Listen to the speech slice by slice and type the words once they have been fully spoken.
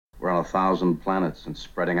on 1,000 planets and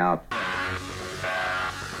spreading out.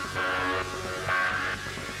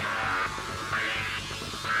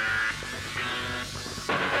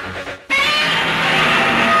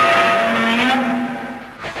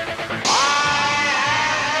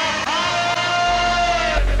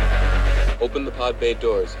 Open the pod bay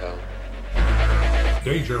doors, Hal.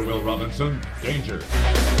 Danger, Will Robinson. Danger.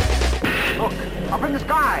 Look, up in the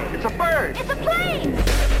sky. It's a bird. It's a plane.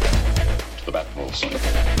 To the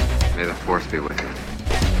Batmobiles. May the Force be with you.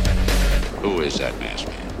 Who is that masked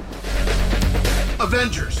man?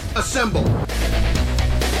 Avengers, assemble!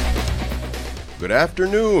 Good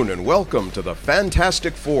afternoon and welcome to the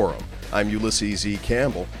Fantastic Forum. I'm Ulysses E.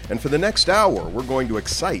 Campbell, and for the next hour, we're going to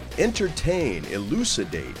excite, entertain,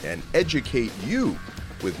 elucidate, and educate you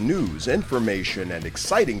with news, information, and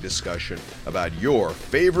exciting discussion about your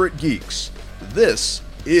favorite geeks. This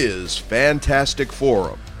is Fantastic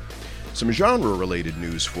Forum. Some genre-related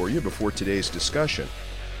news for you before today's discussion.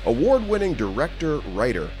 Award-winning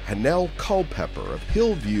director-writer Hanelle Culpepper of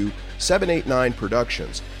Hillview 789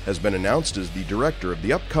 Productions has been announced as the director of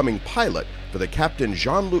the upcoming pilot for the Captain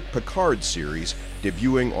Jean-Luc Picard series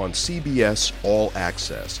debuting on CBS All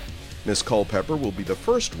Access. Ms. Culpepper will be the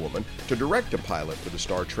first woman to direct a pilot for the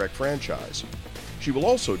Star Trek franchise. She will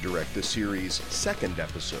also direct the series' second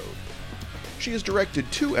episode. She has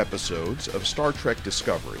directed 2 episodes of Star Trek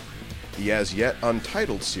Discovery. The as-yet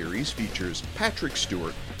untitled series features Patrick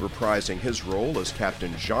Stewart reprising his role as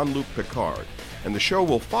Captain Jean-Luc Picard, and the show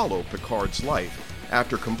will follow Picard's life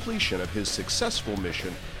after completion of his successful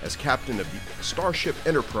mission as captain of the Starship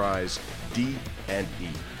Enterprise D&E.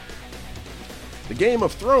 The Game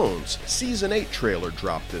of Thrones Season 8 trailer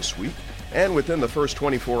dropped this week, and within the first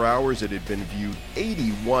 24 hours it had been viewed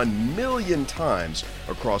 81 million times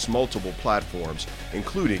across multiple platforms,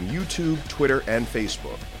 including YouTube, Twitter, and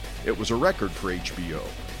Facebook. It was a record for HBO.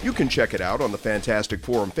 You can check it out on the Fantastic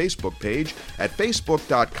Forum Facebook page at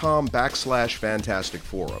facebook.com/Fantastic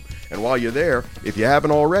Forum. And while you're there, if you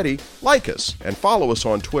haven't already, like us and follow us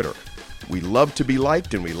on Twitter. We love to be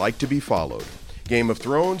liked and we like to be followed. Game of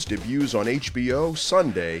Thrones debuts on HBO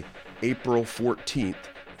Sunday, April 14th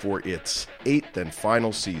for its 8th and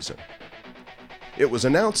final season. It was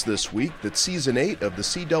announced this week that Season 8 of the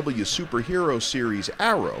CW superhero series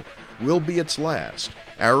Arrow will be its last.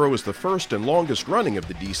 Arrow is the first and longest running of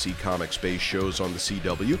the DC Comics-based shows on the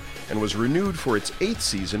CW and was renewed for its 8th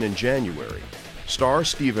season in January. Star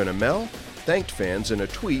Stephen Amell thanked fans in a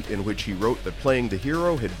tweet in which he wrote that playing the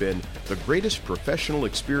hero had been the greatest professional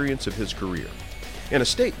experience of his career. In a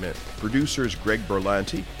statement, producers Greg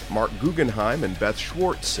Berlanti, Mark Guggenheim, and Beth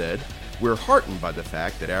Schwartz said, "We're heartened by the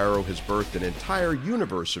fact that Arrow has birthed an entire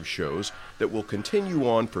universe of shows that will continue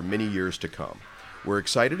on for many years to come. We're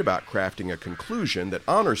excited about crafting a conclusion that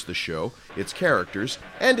honors the show, its characters,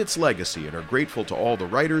 and its legacy, and are grateful to all the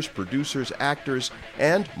writers, producers, actors,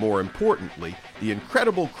 and, more importantly, the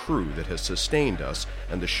incredible crew that has sustained us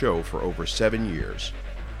and the show for over 7 years."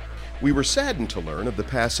 We were saddened to learn of the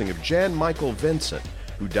passing of Jan Michael Vincent,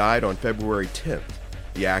 who died on February 10th.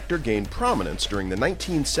 The actor gained prominence during the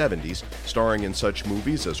 1970s, starring in such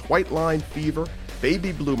movies as White Line Fever,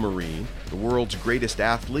 Baby Blue Marine, The World's Greatest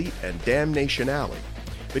Athlete, and Damnation Alley.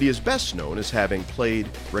 But he is best known as having played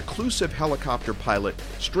reclusive helicopter pilot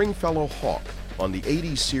Stringfellow Hawk on the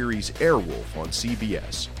 80s series Airwolf on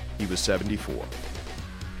CBS. He was 74.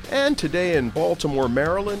 And today in Baltimore,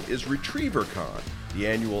 Maryland is RetrieverCon, the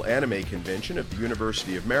annual anime convention of the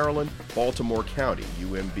University of Maryland, Baltimore County,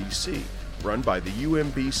 UMBC, run by the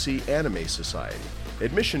UMBC Anime Society.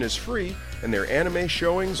 Admission is free, and there are anime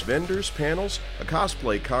showings, vendors, panels, a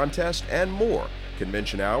cosplay contest, and more.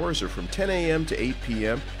 Convention hours are from 10 a.m. to 8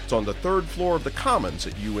 p.m. It's on the 3rd floor of the Commons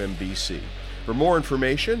at UMBC. For more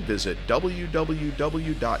information, visit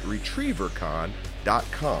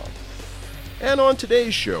www.retrievercon.com. And on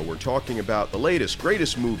today's show, we're talking about the latest,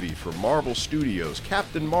 greatest movie from Marvel Studios,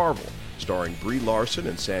 Captain Marvel, starring Brie Larson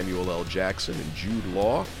and Samuel L. Jackson and Jude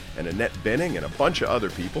Law and Annette Bening and a bunch of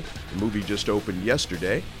other people. The movie just opened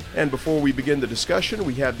yesterday. And before we begin the discussion,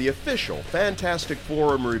 we have the official Fantastic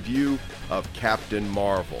Forum review of Captain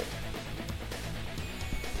Marvel.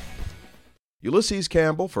 Ulysses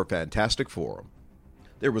Campbell for Fantastic Forum.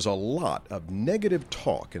 There was a lot of negative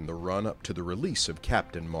talk in the run-up to the release of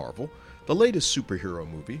Captain Marvel, the latest superhero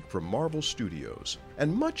movie from Marvel Studios,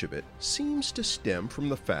 and much of it seems to stem from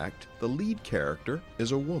the fact the lead character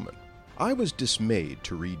is a woman. I was dismayed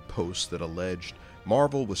to read posts that alleged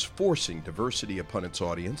Marvel was forcing diversity upon its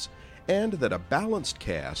audience and that a balanced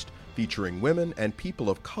cast featuring women and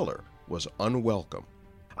people of color was unwelcome.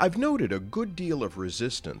 I've noted a good deal of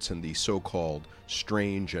resistance in the so-called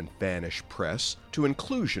strange and fanish press to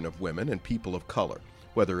inclusion of women and people of color,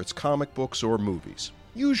 whether it's comic books or movies.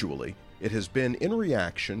 Usually, it has been in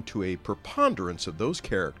reaction to a preponderance of those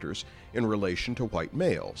characters in relation to white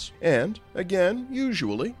males. And, again,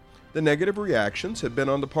 usually, the negative reactions have been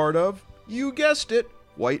on the part of, you guessed it,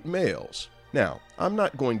 white males. Now, I'm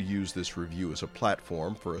not going to use this review as a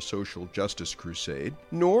platform for a social justice crusade,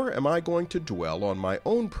 nor am I going to dwell on my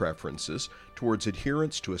own preferences towards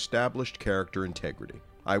adherence to established character integrity.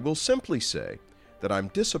 I will simply say that I'm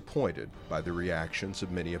disappointed by the reactions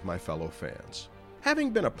of many of my fellow fans.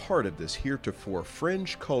 Having been a part of this heretofore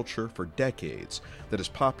fringe culture for decades that is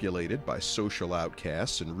populated by social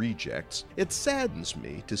outcasts and rejects, it saddens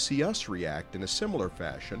me to see us react in a similar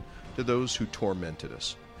fashion to those who tormented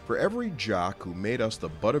us. For every jock who made us the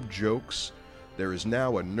butt of jokes, there is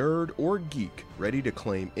now a nerd or geek ready to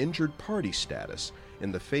claim injured party status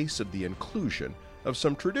in the face of the inclusion of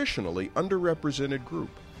some traditionally underrepresented group.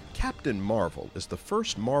 Captain Marvel is the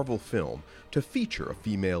first Marvel film to feature a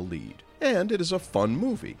female lead, and it is a fun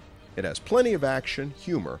movie. It has plenty of action,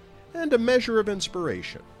 humor, and a measure of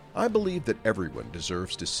inspiration. I believe that everyone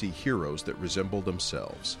deserves to see heroes that resemble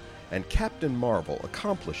themselves, and Captain Marvel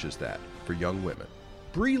accomplishes that for young women.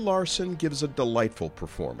 Brie Larson gives a delightful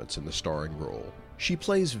performance in the starring role. She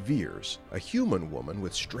plays Veers, a human woman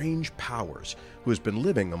with strange powers who has been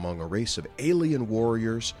living among a race of alien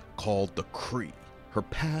warriors called the Kree. Her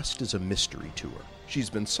past is a mystery to her. She's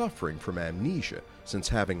been suffering from amnesia since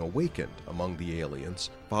having awakened among the aliens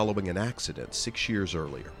following an accident 6 years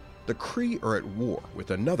earlier. The Kree are at war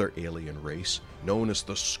with another alien race known as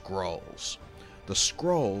the Skrulls. The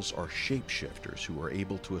Skrulls are shapeshifters who are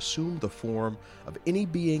able to assume the form of any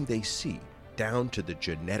being they see, down to the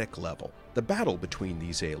genetic level. The battle between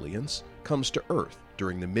these aliens comes to Earth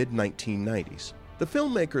during the mid-1990s. The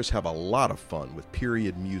filmmakers have a lot of fun with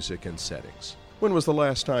period music and settings. When was the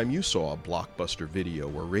last time you saw a Blockbuster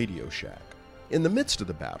Video or Radio Shack? In the midst of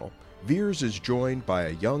the battle, Veers is joined by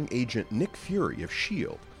a young agent Nick Fury of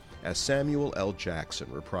S.H.I.E.L.D. as Samuel L. Jackson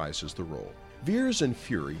reprises the role. Veers and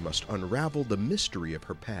Fury must unravel the mystery of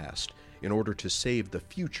her past in order to save the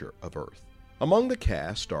future of Earth. Among the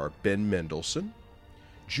cast are Ben Mendelsohn,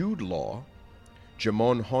 Jude Law,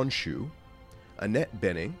 Jamon Honshu, Annette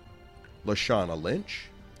Bening, Lashana Lynch,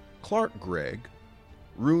 Clark Gregg,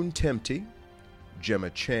 Rune Temte,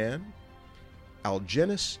 Gemma Chan,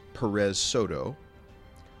 Algenis Perez Soto,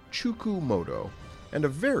 Chuku Moto, and a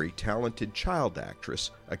very talented child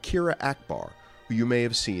actress, Akira Akbar, who you may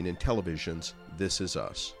have seen in television's This Is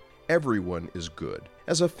Us. Everyone is good.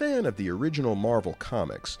 As a fan of the original Marvel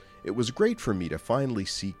comics, it was great for me to finally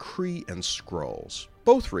see Kree and Skrulls.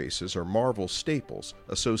 Both races are Marvel staples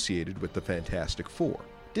associated with the Fantastic Four.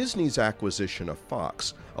 Disney's acquisition of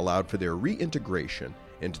Fox allowed for their reintegration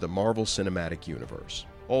into the Marvel Cinematic Universe.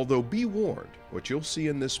 Although be warned, what you'll see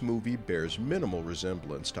in this movie bears minimal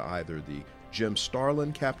resemblance to either the Jim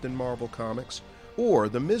Starlin Captain Marvel comics or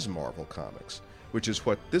the Ms. Marvel comics, which is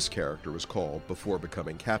what this character was called before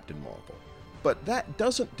becoming Captain Marvel. But that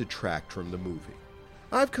doesn't detract from the movie.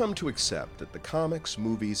 I've come to accept that the comics,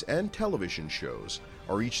 movies, and television shows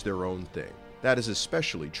are each their own thing. That is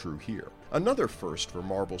especially true here. Another first for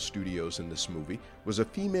Marvel Studios in this movie was a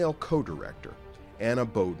female co-director, Anna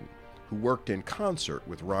Boden, who worked in concert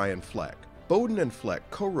with Ryan Fleck. Boden and Fleck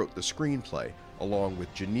co-wrote the screenplay along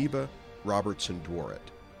with Geneva Robertson-Dworet.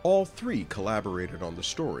 All three collaborated on the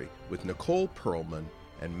story with Nicole Perlman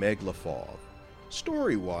and Meg LaFauve.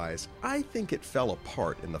 Story-wise, I think it fell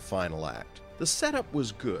apart in the final act. The setup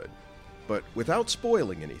was good, but without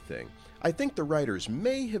spoiling anything, I think the writers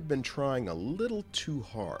may have been trying a little too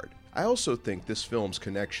hard. I also think this film's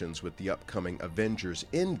connections with the upcoming Avengers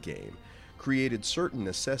Endgame created certain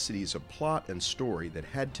necessities of plot and story that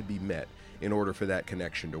had to be met in order for that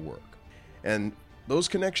connection to work. And those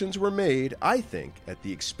connections were made, I think, at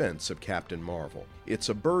the expense of Captain Marvel. It's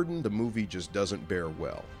a burden the movie just doesn't bear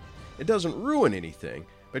well. It doesn't ruin anything,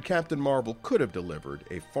 but Captain Marvel could have delivered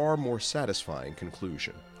a far more satisfying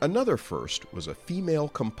conclusion. Another first was a female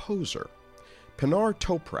composer. Pinar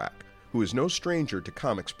Toprak, who is no stranger to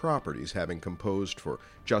comics properties, having composed for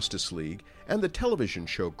Justice League and the television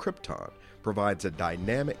show Krypton, provides a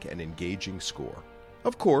dynamic and engaging score.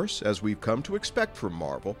 Of course, as we've come to expect from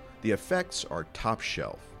Marvel, the effects are top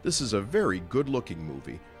shelf. This is a very good-looking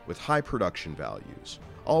movie with high production values,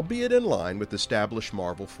 albeit in line with established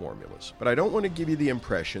Marvel formulas. But I don't want to give you the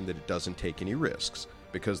impression that it doesn't take any risks,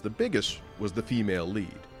 because the biggest was the female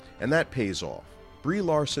lead, and that pays off. Brie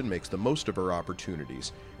Larson makes the most of her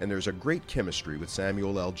opportunities, and there's a great chemistry with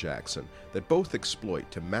Samuel L. Jackson that both exploit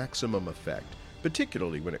to maximum effect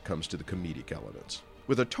particularly when it comes to the comedic elements.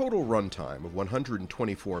 With a total runtime of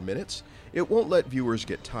 124 minutes, it won't let viewers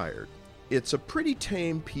get tired. It's a pretty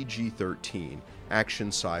tame PG-13 action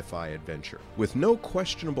sci-fi adventure. With no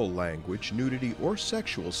questionable language, nudity, or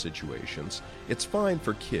sexual situations, it's fine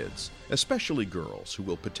for kids, especially girls who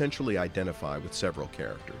will potentially identify with several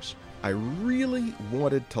characters. I really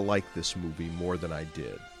wanted to like this movie more than I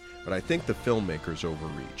did, but I think the filmmakers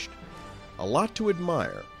overreached. A lot to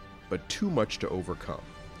admire, but too much to overcome.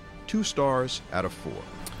 2 stars out of 4.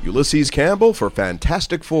 Ulysses Campbell for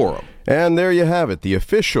Fantastic Forum. And there you have it, the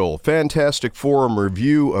official Fantastic Forum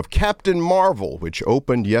review of Captain Marvel, which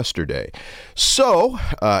opened yesterday. So,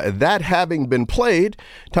 that having been played,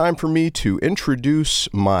 time for me to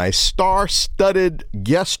introduce my star-studded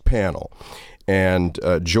guest panel. And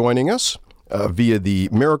joining us via the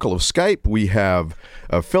miracle of Skype, we have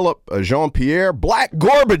Phillip, Jean-Pierre, Black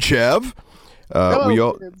Gorbachev.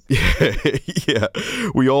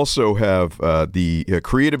 We also have the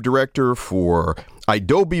creative director for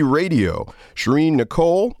Adobe Radio, Sherin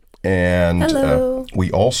Nicole, and we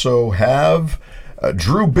also have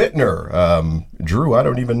Drew Bittner. Drew, I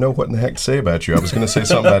don't even know what in the heck to say about you. I was going to say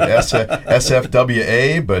something about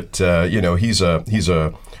SFWA, but he's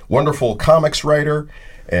a wonderful comics writer,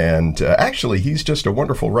 and actually he's just a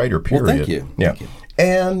wonderful writer. Period. Well, thank you. Yeah, Thank you.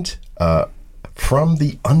 And from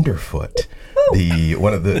the underfoot.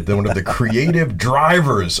 One of the creative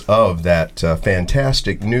drivers of that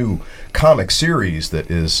fantastic new comic series that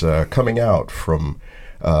is coming out from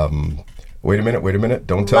wait a minute,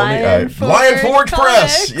 don't tell me. Lion Forge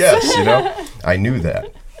Press. Yes, I knew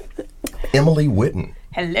that. Emily Whitten.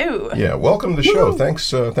 Hello. Yeah, welcome to the show.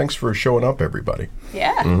 Thanks for showing up, everybody.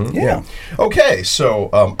 Yeah. Mm-hmm. Yeah. Okay, so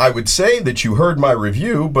I would say that you heard my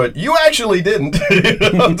review, but you actually didn't.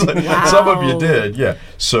 Wow. Some of you did, yeah.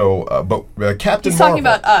 So, but Captain He's Marvel. talking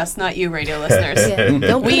about us, not you, radio listeners. Don't put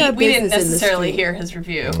our we didn't business in the necessarily street. hear his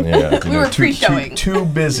review. Yeah, we were pre-showing. Too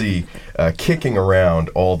busy kicking around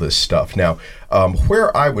all this stuff. Now,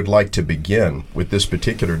 where I would like to begin with this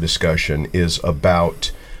particular discussion is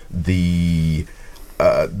about the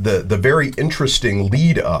very interesting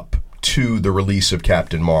lead up to the release of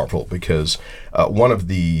Captain Marvel, because one of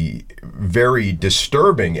the very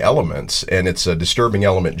disturbing elements, and it's a disturbing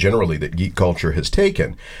element generally that geek culture has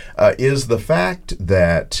taken, is the fact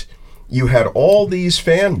that you had all these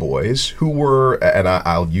fanboys who were, and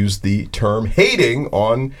I'll use the term, hating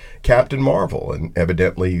on Captain Marvel. And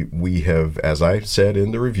evidently we have, as I said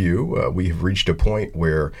in the review, we have reached a point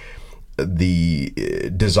where the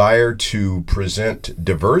desire to present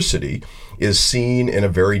diversity is seen in a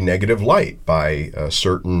very negative light by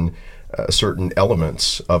certain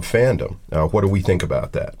elements of fandom. What do we think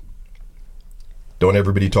about that? Don't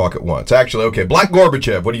everybody talk at once. Actually, okay, Black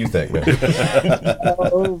Gorbachev, what do you think, man?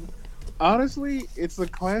 Honestly, it's a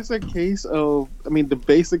classic case of, the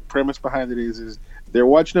basic premise behind it is they're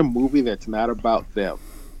watching a movie that's not about them.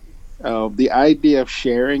 The idea of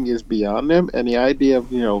sharing is beyond them, and the idea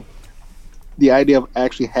of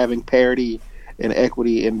actually having parity and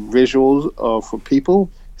equity in visuals for people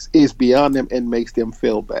is beyond them and makes them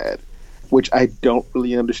feel bad, which I don't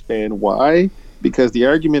really understand why, because the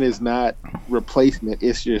argument is not replacement,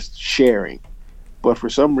 it's just sharing. But for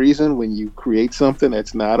some reason, when you create something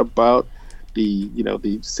that's not about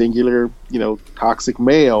the singular, toxic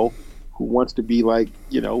male who wants to be like,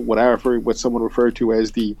 what someone referred to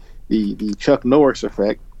as the Chuck Norris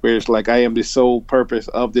effect, where it's like, I am the sole purpose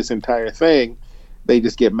of this entire thing, they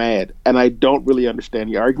just get mad. And I don't really understand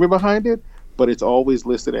the argument behind it, but it's always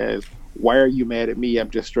listed as, why are you mad at me? I'm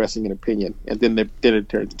just stressing an opinion. And then it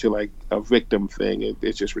turns into like a victim thing.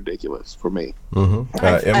 It's just ridiculous for me. Mm-hmm.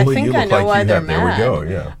 Emily, I think you I look know like why you they're have, mad. There we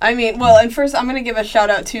go, yeah. And first I'm going to give a shout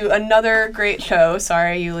out to another great show.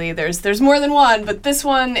 Sorry, Ulie. There's more than one, but this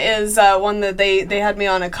one is one that they had me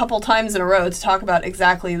on a couple times in a row to talk about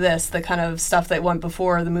exactly this, the kind of stuff that went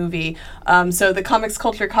before the movie. So the Comics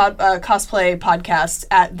Culture Cosplay podcast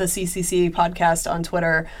at the CCC podcast on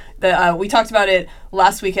Twitter. We talked about it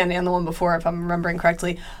last weekend and the one before, if I'm remembering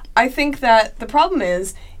correctly. I think that the problem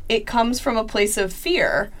is it comes from a place of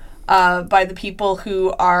fear by the people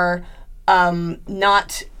who are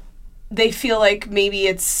not. They feel like maybe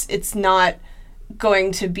it's not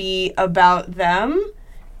going to be about them,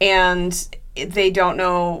 and they don't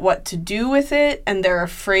know what to do with it, and they're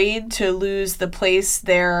afraid to lose the place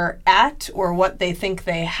they're at or what they think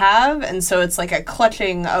they have, and so it's like a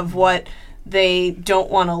clutching of what they don't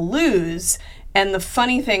want to lose. And the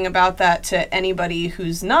funny thing about that to anybody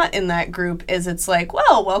who's not in that group is it's like,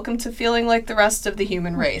 well, welcome to feeling like the rest of the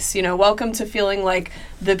human race. Welcome to feeling like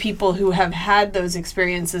the people who have had those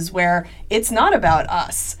experiences where it's not about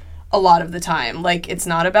us. a lot of the time. Like, it's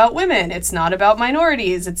not about women, it's not about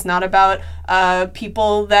minorities, it's not about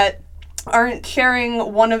people that aren't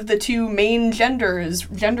sharing one of the two main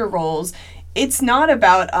gender roles. It's not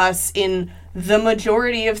about us in the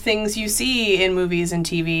majority of things you see in movies and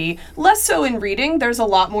TV. Less so in reading. There's a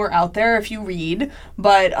lot more out there if you read.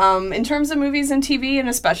 But in terms of movies and TV, and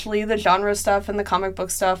especially the genre stuff and the comic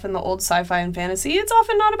book stuff and the old sci-fi and fantasy, it's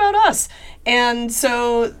often not about us. And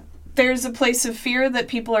so there's a place of fear that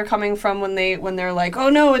people are coming from when they're like, oh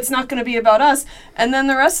no, it's not going to be about us. And then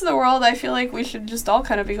the rest of the world, I feel like we should just all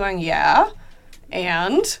kind of be going, yeah,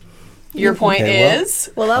 and... Your point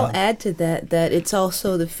is? Well, I'll add to that it's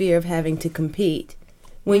also the fear of having to compete.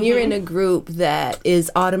 When you're in a group that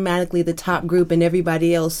is automatically the top group and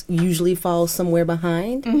everybody else usually falls somewhere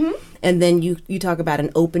behind, and then you talk about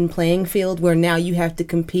an open playing field where now you have to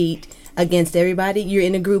compete against everybody. You're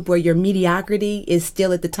in a group where your mediocrity is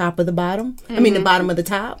still at the top of the bottom. I mean, the bottom of the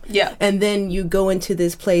top. Yeah. And then you go into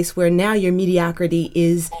this place where now your mediocrity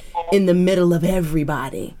is in the middle of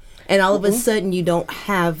everybody. And all of a sudden, you don't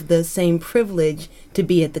have the same privilege to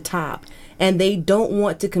be at the top. And they don't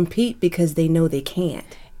want to compete because they know they can't.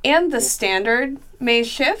 And the standard may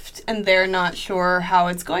shift, and they're not sure how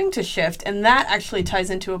it's going to shift. And that actually ties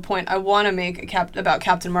into a point I want to make about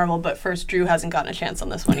Captain Marvel, but first, Drew hasn't gotten a chance on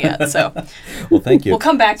this one yet. So, well, thank you. We'll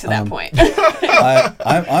come back to that point.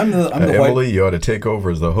 I'm the Emily, white... you ought to take over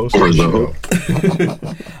as the host of the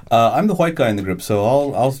show. I'm the white guy in the group, so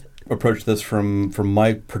I'll approach this from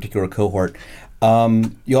my particular cohort.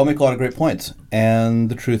 You all make a lot of great points, and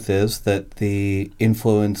the truth is that the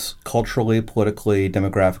influence culturally, politically,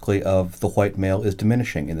 demographically of the white male is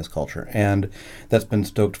diminishing in this culture, and that's been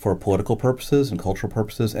stoked for political purposes and cultural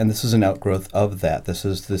purposes, and this is an outgrowth of that. This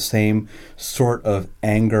is the same sort of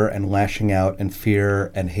anger and lashing out and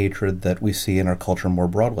fear and hatred that we see in our culture more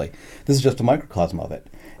broadly. This is just a microcosm of it,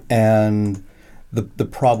 and the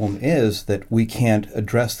problem is that we can't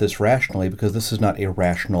address this rationally because this is not a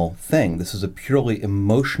rational thing. This is a purely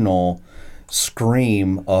emotional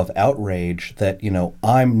scream of outrage that,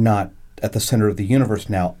 I'm not at the center of the universe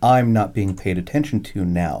now. I'm not being paid attention to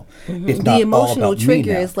now. It's not the emotional all about trigger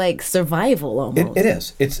me now. is like survival almost. It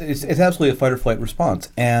is. It's absolutely a fight or flight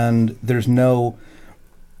response. And there's no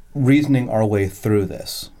reasoning our way through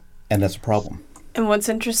this. And that's a problem. And what's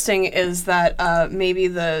interesting is that maybe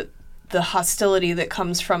the hostility that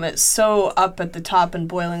comes from it so up at the top and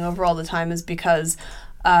boiling over all the time is because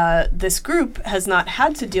this group has not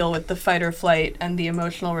had to deal with the fight or flight and the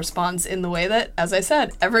emotional response in the way that, as I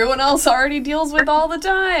said, everyone else already deals with all the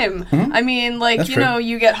time. I mean, like,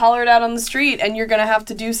 you get hollered at on the street and you're going to have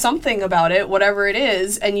to do something about it, whatever it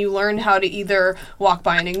is, and you learn how to either walk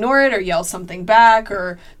by and ignore it or yell something back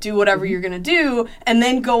or do whatever you're going to do and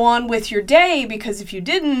then go on with your day, because if you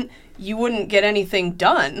didn't, you wouldn't get anything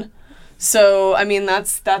done. So, I mean,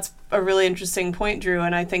 that's a really interesting point, Drew,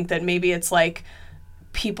 and I think that maybe it's like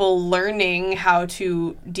people learning how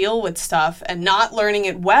to deal with stuff and not learning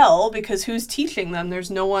it well because who's teaching them?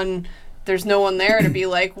 There's no one there to be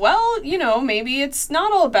like, well, maybe it's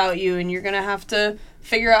not all about you and you're going to have to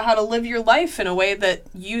figure out how to live your life in a way that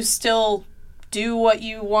you still do what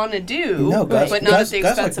you want to do, but not at the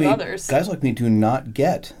expense of others. Guys like me do not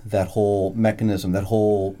get that whole mechanism, that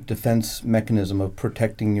whole defense mechanism of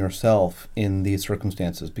protecting yourself in these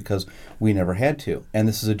circumstances because we never had to. And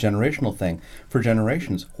this is a generational thing. For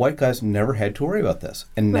generations, white guys never had to worry about this.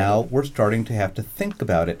 And now we're starting to have to think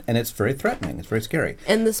about it. And it's very threatening. It's very scary.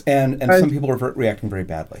 And some people are reacting very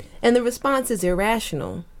badly. And the response is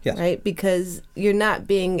irrational. Yes. Right? Because you're not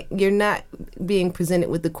being presented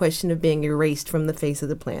with the question of being erased from the face of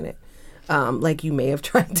the planet, like you may have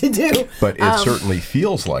tried to do. But it certainly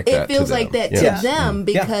feels like that to them. It feels like that to them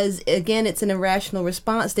because, again, it's an irrational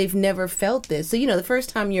response. They've never felt this. So, the first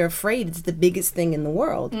time you're afraid, it's the biggest thing in the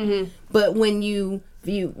world. But when you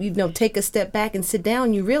take a step back and sit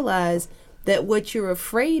down, you realize that what you're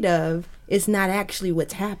afraid of is not actually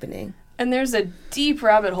what's happening. And there's a deep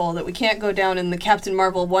rabbit hole that we can't go down in the Captain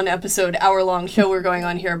Marvel one-episode, hour-long show we're going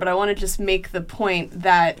on here, but I want to just make the point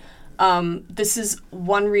that this is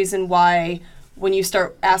one reason why when you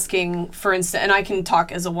start asking, for instance, and I can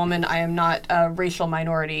talk as a woman, I am not a racial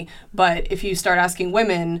minority, but if you start asking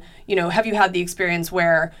women, have you had the experience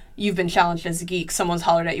where you've been challenged as a geek, someone's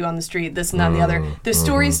hollered at you on the street, this and that and the other, the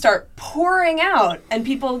stories start pouring out, and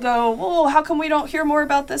people go, well, how come we don't hear more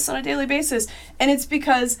about this on a daily basis? And it's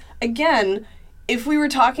because, again, if we were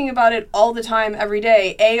talking about it all the time, every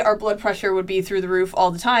day, A, our blood pressure would be through the roof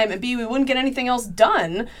all the time, and B, we wouldn't get anything else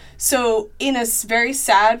done. So in a very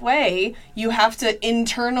sad way, you have to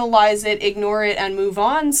internalize it, ignore it, and move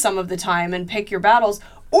on some of the time and pick your battles,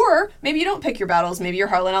 Or maybe you don't pick your battles. Maybe you're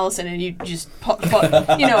Harlan Ellison and you just fight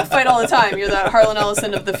all the time. You're the Harlan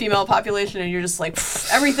Ellison of the female population, and you're just like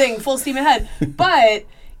everything full steam ahead. But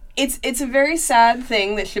it's a very sad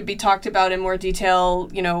thing that should be talked about in more detail,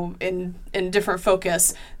 in different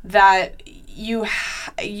focus, that you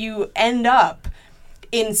end up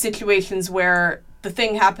in situations where the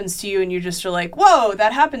thing happens to you and you just are like, whoa,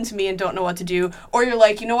 that happened to me, and don't know what to do. Or you're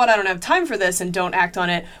like, you know what, I don't have time for this, and don't act on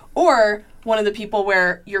it. Or one of the people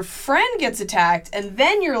where your friend gets attacked and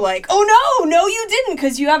then you're like, oh no, you didn't,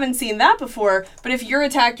 because you haven't seen that before. But if you're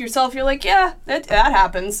attacked yourself, you're like, yeah, that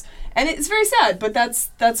happens. And it's very sad, but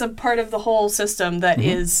that's a part of the whole system that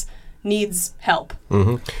needs help.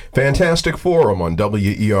 Fantastic Forum on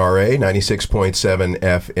WERA 96.7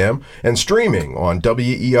 FM and streaming on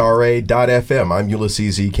WERA.FM. I'm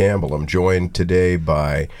Ulysses E. Campbell. I'm joined today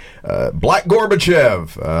by Black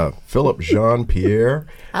Gorbachev, Phillip, Jean, Pierre.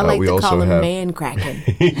 I like to call him Man Kraken.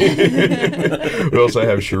 We also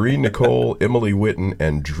have Sherin Nicole, Emily Whitten,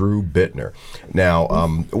 and Drew Bittner. Now,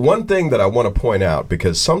 one thing that I want to point out,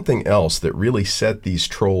 because something else that really set these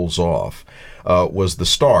trolls off was the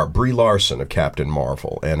star, Brie Larson of Captain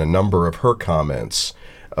Marvel, and a number of her comments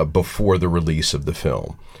before the release of the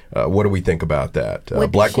film. What do we think about that?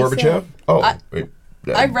 Black Gorbachev?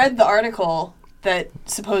 I read the article that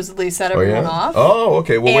supposedly set everyone off. Oh,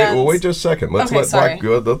 okay. Well, wait just a second. We're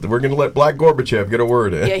going to let Black Gorbachev get a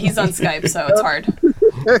word in. Yeah, he's on Skype, so it's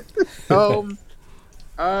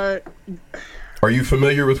hard. Are you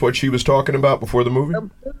familiar with what she was talking about before the movie?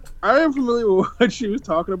 I am familiar with what she was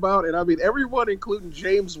talking about, and I mean, everyone, including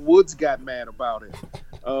James Woods, got mad about it.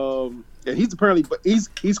 And he's apparently, but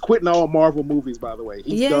he's quitting all Marvel movies. By the way,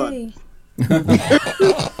 he's done.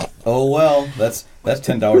 Oh well, that's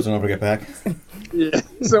 $10 I'll never get back. Yeah.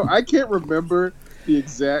 So I can't remember the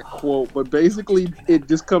exact quote, but basically, it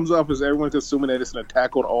just comes off as everyone's assuming that it's an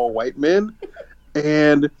attack on all white men,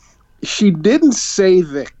 and she didn't say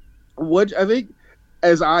that. What I think,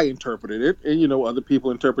 as I interpreted it, and other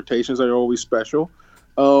people's interpretations are always special.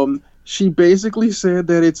 She basically said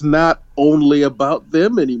that it's not only about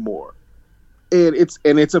them anymore, and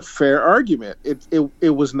it's a fair argument. It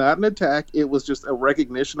was not an attack. It was just a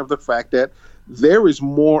recognition of the fact that there is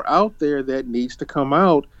more out there that needs to come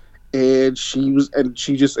out, and she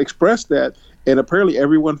just expressed that, and apparently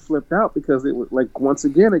everyone flipped out because it was like, once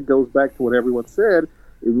again, it goes back to what everyone said.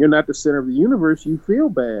 If you're not the center of the universe, you feel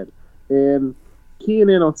bad. And keying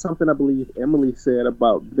in on something I believe Emily said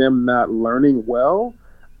about them not learning well,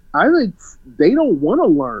 I think they don't want to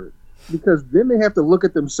learn, because then they have to look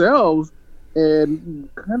at themselves, and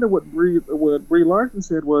kind of what Brie Larson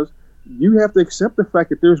said was, you have to accept the fact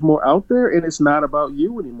that there's more out there and it's not about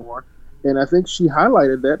you anymore. And I think she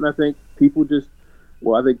highlighted that, and I think people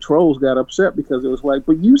I think trolls got upset because it was like,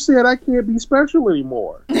 but you said I can't be special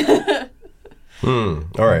anymore. All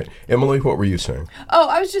right. Emily, what were you saying?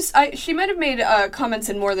 Oh, she might have made comments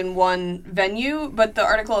in more than one venue, but the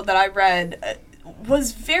article that I read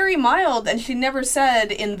was very mild, and she never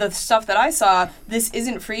said in the stuff that I saw, this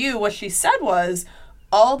isn't for you. What she said was,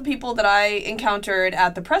 all the people that I encountered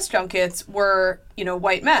at the press junkets were,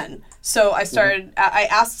 white men. So I I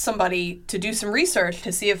asked somebody to do some research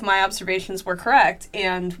to see if my observations were correct,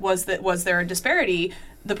 and was there a disparity?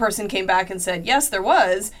 The person came back and said, yes, there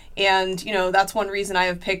was. And, that's one reason I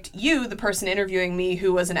have picked you, the person interviewing me,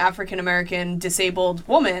 who was an African-American disabled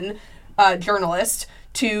woman, journalist,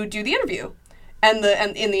 to do the interview. And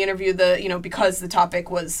in the interview, because the topic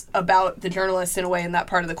was about the journalist in a way, and that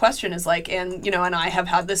part of the question is like, and I have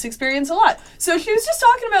had this experience a lot. So she was just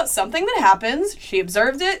talking about something that happens. She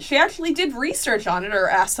observed it. She actually did research on it, or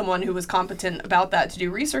asked someone who was competent about that to do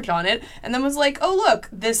research on it, and then was like, oh, look,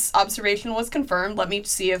 this observation was confirmed. Let me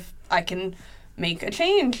see if I can make a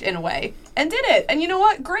change in a way. And did it. And you know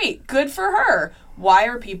what? Great. Good for her. Why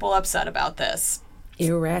are people upset about this?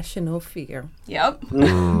 Irrational fear. Yep.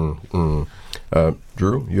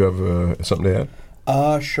 Drew, you have something to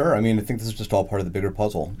add? Sure. I mean, I think this is just all part of the bigger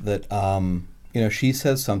puzzle. That, she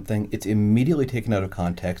says something, it's immediately taken out of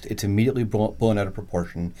context, it's immediately blown out of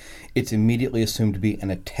proportion, it's immediately assumed to be an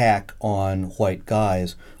attack on white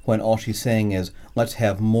guys, when all she's saying is, let's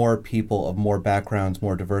have more people of more backgrounds,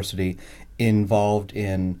 more diversity, involved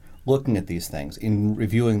in looking at these things, in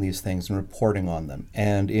reviewing these things, and reporting on them,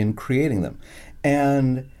 and in creating them.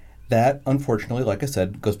 And that, unfortunately, like I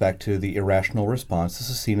said, goes back to the irrational response. This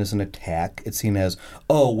is seen as an attack. It's seen as,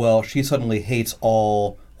 oh, well, she suddenly hates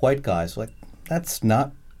all white guys. Like, that's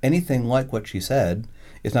not anything like what she said.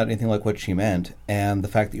 It's not anything like what she meant. And the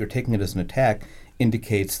fact that you're taking it as an attack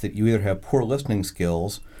indicates that you either have poor listening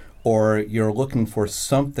skills, or you're looking for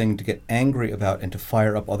something to get angry about and to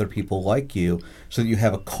fire up other people like you so that you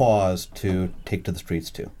have a cause to take to the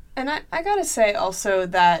streets to. And I gotta say also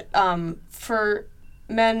that for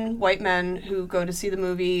white men who go to see the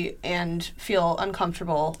movie and feel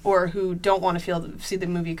uncomfortable, or who don't want to see the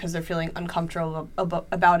movie because they're feeling uncomfortable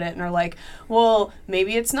about it and are like, well,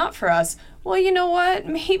 maybe it's not for us. Well, you know what?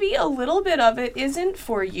 Maybe a little bit of it isn't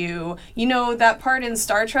for you. You know, that part in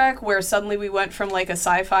Star Trek where suddenly we went from like a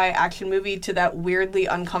sci-fi action movie to that weirdly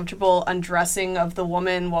uncomfortable undressing of the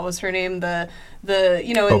woman. What was her name?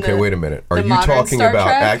 Okay, wait a minute. Are you talking Star about...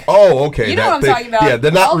 Trek? Okay. You know what I'm talking about. Yeah, the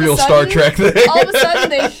not real Star Trek thing. All of a sudden,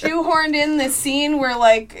 they shoehorned in this scene where,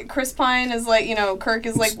 like, Chris Pine is like, Kirk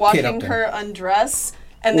is like watching her undress,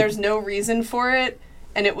 and there's no reason for it.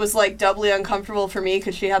 And it was like doubly uncomfortable for me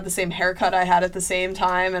because she had the same haircut I had at the same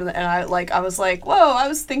time, and I was like, whoa! I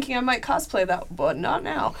was thinking I might cosplay that, but not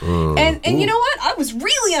now. And you know what? I was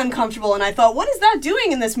really uncomfortable, and I thought, what is that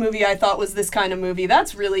doing in this movie? I thought was this kind of movie.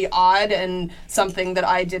 That's really odd and something that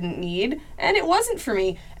I didn't need, and it wasn't for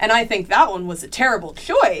me. And I think that one was a terrible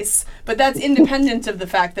choice, but that's independent of the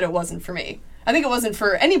fact that it wasn't for me. I think it wasn't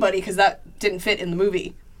for anybody because that didn't fit in the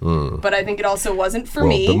movie. But I think it also wasn't for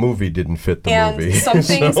me. Well, the movie didn't fit the movie. And some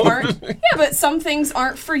things aren't. Yeah, but some things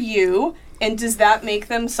aren't for you. And does that make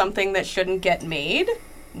them something that shouldn't get made?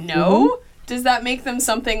 No. Does that make them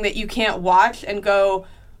something that you can't watch and go,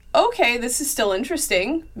 okay, this is still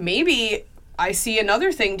interesting. Maybe I see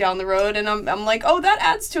another thing down the road and I'm like, oh, that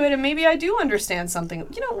adds to it, and maybe I do understand something.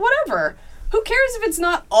 Whatever. Who cares if it's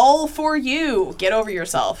not all for you? Get over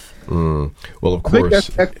yourself. Well, of course. I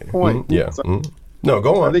think that's the point. Yeah. No,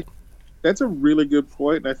 go on. I think that's a really good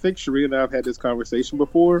point, and I think Sherin and I have had this conversation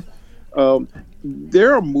before.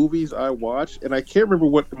 There are movies I watched, and I can't remember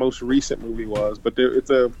what the most recent movie was, but it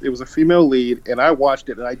was a female lead, and I watched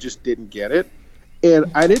it, and I just didn't get it. And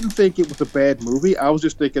I didn't think it was a bad movie. I was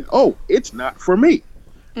just thinking, oh, it's not for me.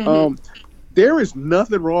 There is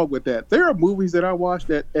nothing wrong with that. There are movies that I watch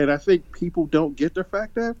and I think people don't get the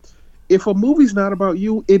fact that if a movie's not about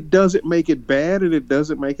you, it doesn't make it bad, and it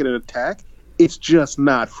doesn't make it an attack. It's just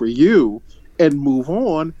not for you, and move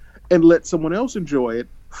on and let someone else enjoy it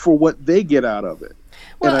for what they get out of it.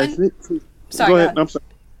 Well, and I think, go ahead. I'm sorry.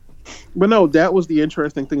 But no, that was the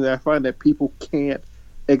interesting thing that I find, that people can't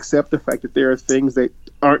accept the fact that there are things that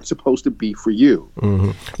aren't supposed to be for you.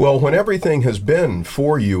 Well, when everything has been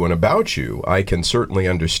for you and about you, I can certainly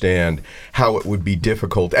understand how it would be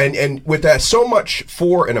difficult. And with that so much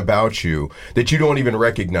for and about you that you don't even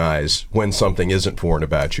recognize when something isn't for and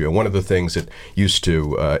about you. And one of the things that used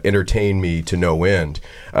to entertain me to no end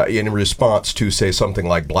in response to, say, something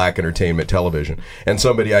like black entertainment television. And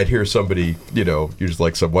I'd hear somebody, usually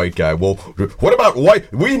like some white guy, well, what about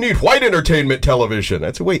white? We need white entertainment television.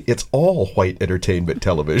 I'd say, wait, it's all white entertainment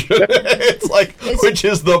television. It's like, which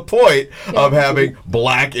is the point of having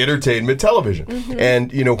black entertainment television.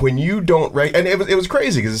 And when you don't and it was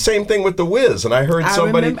crazy because the same thing with The Wiz, and I heard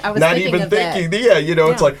somebody not even thinking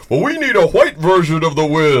it's like, well, we need a white version of The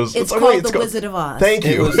Wiz. It's called The Wizard of Oz. Thank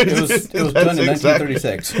you. It was done in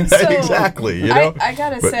 1936. Exactly. I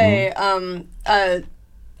gotta say,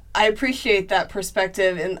 I appreciate that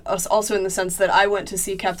perspective, and also in the sense that I went to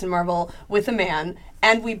see Captain Marvel with a man,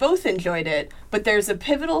 and we both enjoyed it. But there's a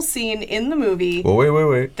pivotal scene in the movie. Well,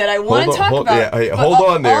 wait. That I want to talk about. Yeah, hold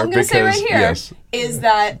on there, all I'm going to say right here yes. is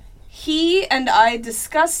that he and I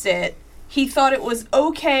discussed it. He thought it was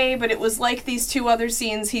okay, but it was like these two other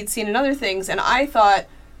scenes he'd seen in other things, and I thought,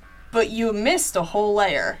 but you missed a whole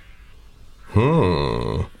layer.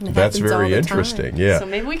 That's very interesting. Yeah. So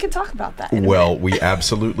maybe we could talk about that. Well, we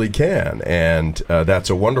absolutely can. And that's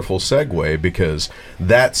a wonderful segue, because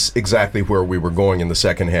that's exactly where we were going in the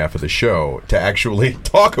second half of the show, to actually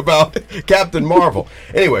talk about Captain Marvel.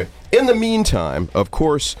 Anyway, in the meantime, of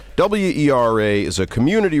course, WERA is a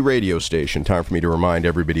community radio station. Time for me to remind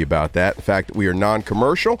everybody about that. The fact that we are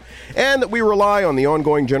non-commercial, and that we rely on the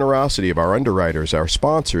ongoing generosity of our underwriters, our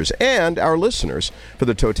sponsors, and our listeners for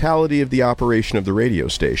the totality of the operation of the radio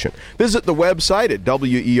station. Visit the website at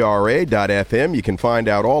WERA.FM. You can find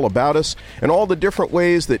out all about us and all the different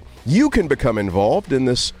ways that you can become involved in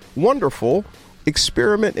this wonderful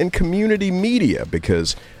experiment in community media,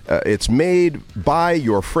 because it's made by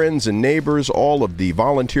your friends and neighbors. All of the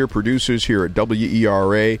volunteer producers here at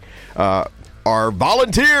WERA are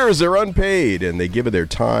volunteers. They're unpaid, and they give of their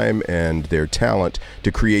time and their talent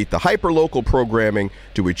to create the hyper-local programming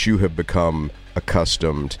to which you have become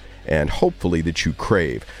accustomed, and hopefully that you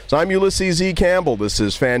crave. So I'm Ulysses E. Campbell. This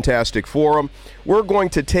is Fantastic Forum. We're going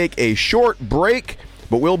to take a short break,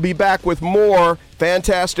 but we'll be back with more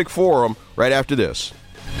Fantastic Forum right after this.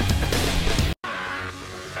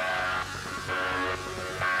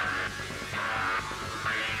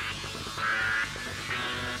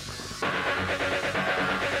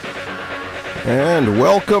 And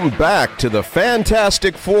welcome back to the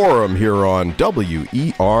Fantastic Forum here on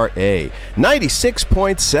WERA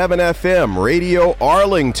 96.7 FM Radio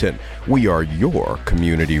Arlington. We are your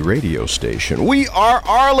community radio station. We are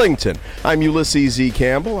Arlington. I'm Ulysses Z.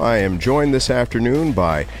 Campbell. I am joined this afternoon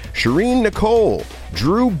by Sherin Nicole,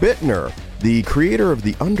 Drew Bittner, the creator of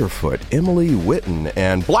The Underfoot, Emily Whitten,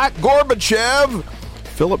 and Black Gorbachev,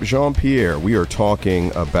 Phillip Jean-Pierre. We are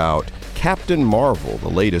talking about Captain Marvel, the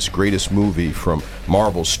latest, greatest movie from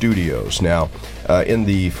Marvel Studios. Now, in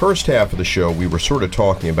the first half of the show, we were sort of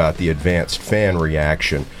talking about the advanced fan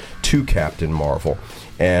reaction to Captain Marvel.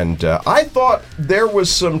 And I thought there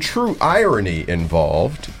was some true irony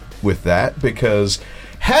involved with that, because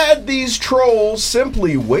had these trolls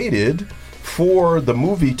simply waited for the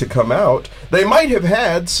movie to come out, they might have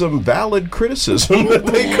had some valid criticism that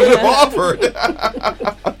they could have offered.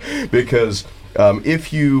 Because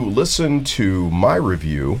if you listen to my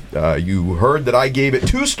review, you heard that I gave it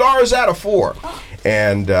 2 stars out of 4.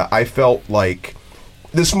 And I felt like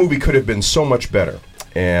this movie could have been so much better.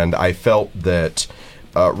 And I felt that,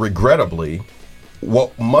 regrettably,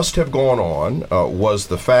 what must have gone on was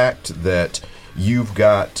the fact that you've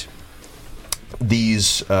got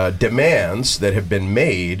these demands that have been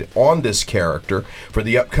made on this character for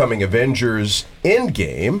the upcoming Avengers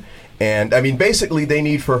Endgame. And, I mean, basically, they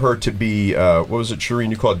need for her to be, what was it, Sherin,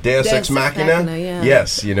 you called Deus Ex Machina? Yeah.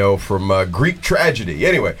 Yes, you know, from Greek tragedy.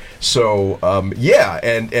 Anyway, so, yeah,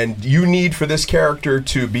 and you need for this character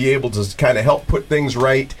to be able to kind of help put things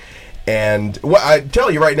right. And I tell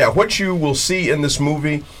you right now, what you will see in this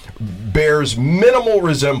movie bears minimal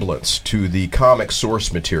resemblance to the comic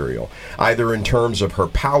source material, either in terms of her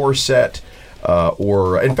power set,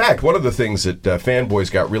 or, in fact, one of the things that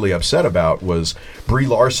fanboys got really upset about was Brie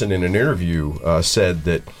Larson in an interview said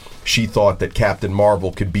that she thought that Captain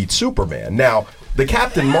Marvel could beat Superman. Now, the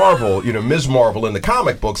Captain Marvel, you know, Ms. Marvel in the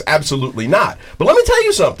comic books, absolutely not. But let me tell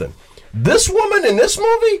you something. This woman in this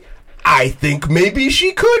movie, I think maybe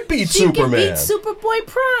she could beat Superman. She could beat Superboy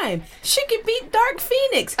Prime. She could beat Dark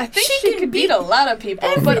Phoenix. I think she could beat a lot of people.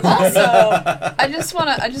 But also, I just want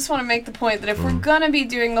to make the point that if we're gonna be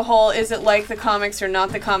doing the whole is it like the comics or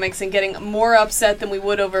not the comics and getting more upset than we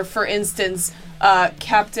would over, for instance,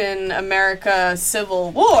 Captain America Civil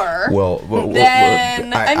War,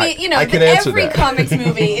 then I mean, you know, every comics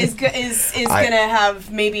movie is gonna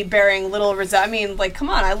have maybe bearing little result. I mean, like, come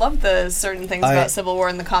on, I love the certain things about Civil War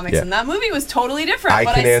in the comics, and that movie was totally different,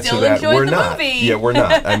 but I still enjoyed the movie. Yeah, we're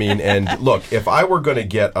not. I mean, and look, if I were going to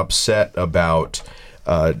get upset about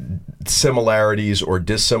similarities or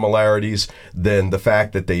dissimilarities, then the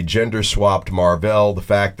fact that they gender swapped Marvel, the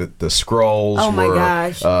fact that the Skrulls were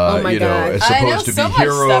supposed to be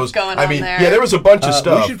heroes. I mean, there was a bunch of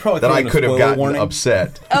stuff that I could have gotten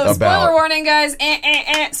upset about. Spoiler warning, guys!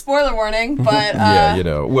 Spoiler warning, but yeah, you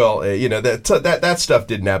know, well, you know, that stuff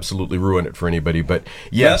didn't absolutely ruin it for anybody, but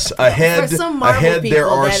yes, ahead there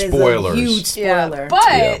are spoilers. Is a huge spoiler.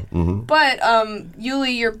 But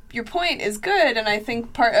Ulie, your point is good, and I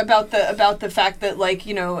think part about the fact that, like,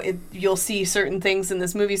 you know, you'll see certain things in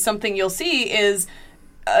this movie. Something you'll see is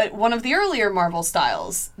one of the earlier Marvel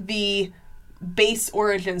styles, the basic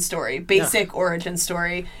origin story.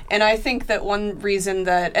 And I think that one reason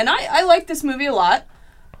that, and I like this movie a lot.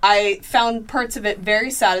 I found parts of it very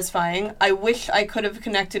satisfying. I wish I could have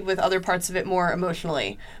connected with other parts of it more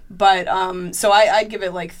emotionally. But, so I'd give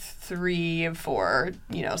it like 3 of 4,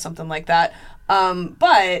 you know, something like that.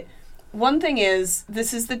 But one thing is,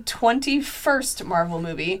 this is the 21st Marvel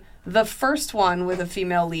movie, the first one with a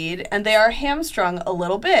female lead, and they are hamstrung a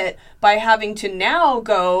little bit by having to now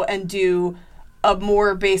go and do a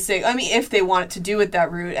more basic, I mean, if they want to do it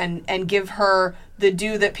that route, and give her the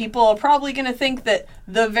due that people are probably going to think that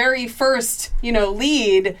the very first, you know,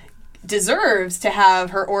 lead deserves to have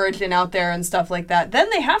her origin out there and stuff like that. Then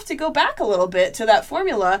they have to go back a little bit to that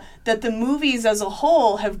formula that the movies as a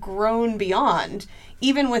whole have grown beyond.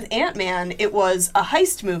 Even with Ant-Man, it was a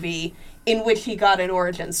heist movie in which he got an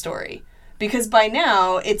origin story. Because by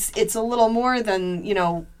now, it's a little more than, you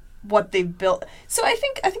know, what they've built. So I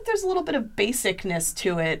think there's a little bit of basicness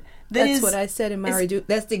to it. That's what I said in my review.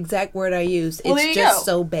 That's the exact word I used. It's just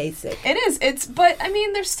so basic. It is. But I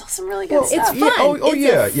mean, there's still some really good stuff. It's fun.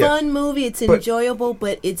 It's a fun movie. It's enjoyable,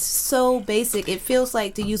 but it's so basic. It feels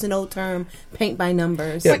like, to use an old term, paint by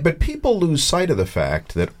numbers. Yeah, but people lose sight of the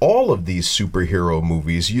fact that all of these superhero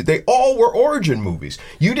movies, they all were origin movies.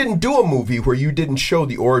 You didn't do a movie where you didn't show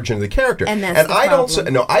the origin of the character. And that's the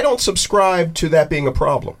problem. I don't subscribe to that being a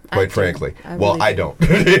problem, quite frankly. I don't.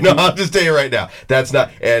 You know, I'll just tell you right now, that's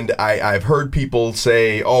not. And I've heard people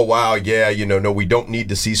say, "Oh wow, yeah, no, we don't need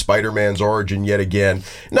to see Spider-Man's origin yet again."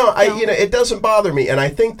 No, it doesn't bother me, and I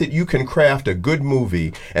think that you can craft a good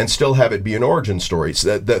movie and still have it be an origin story.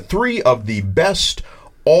 So the three of the best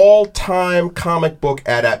all-time comic book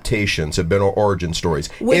adaptations have been origin stories.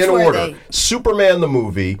 Which in were order: they? Superman the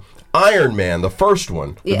movie, Iron Man, the first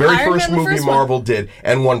one, the very Iron first Man, the movie first one. Marvel did,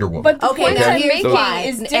 and Wonder Woman. But the Okay, point now I'm here's making why.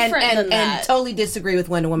 is different than that. And totally disagree with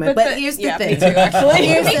Wonder Woman. But here's the thing. Me too, actually.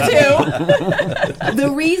 Here's Me the too. thing.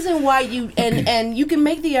 The reason why and you can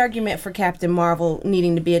make the argument for Captain Marvel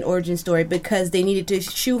needing to be an origin story because they needed to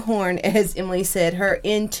shoehorn, as Emily said, her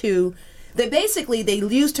into. They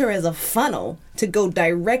used her as a funnel to go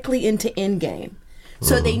directly into Endgame.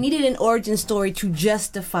 So they needed an origin story to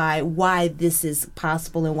justify why this is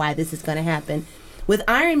possible and why this is going to happen. With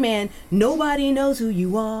Iron Man, nobody knows who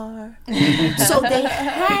you are. So they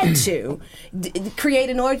had to create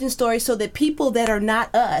an origin story so that people that are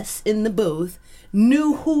not us in the booth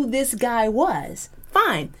knew who this guy was.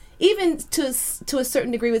 Fine. Even to a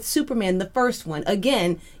certain degree with Superman, the first one.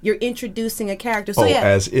 Again, you're introducing a character. So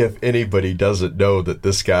as if anybody doesn't know that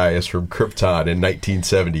this guy is from Krypton in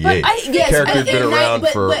 1978. The character's been around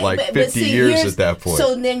for 50 years at that point.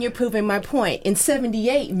 So then you're proving my point. In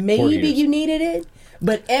 78, maybe you needed it.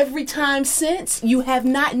 But every time since, you have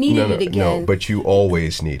not needed it again. No, but you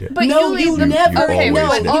always need it. But no, you never. You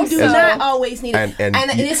do not always need it. And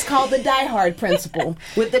it's called the Die Hard principle.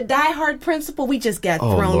 With the Die Hard principle, we just got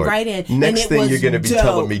thrown Lord. right in. Next thing you're going to be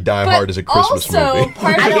telling me Die Hard is a Christmas movie.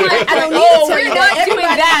 I don't need to tell you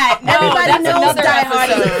that. Everybody knows Die Hard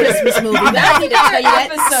is a Christmas movie. I don't need to tell you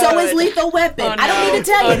that. So is Lethal Weapon. I don't need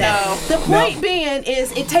to tell you that. The point being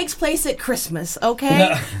is it takes place at Christmas,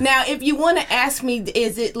 okay? Now, if you want to ask me,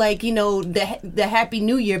 is it the Happy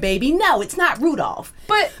New Year, baby? No, it's not Rudolph.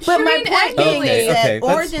 But my point being is that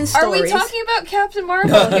origin stories. Are we talking about Captain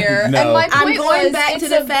Marvel here? No. And my point I'm going was, back to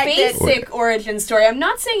the fact it's that a basic origin story. I'm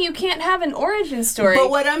not saying you can't have an origin story. But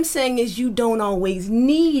what I'm saying is you don't always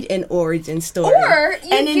need an origin story. Or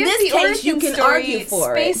you and in give this the case, origin you can story argue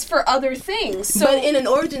for space it. for other things. So but in an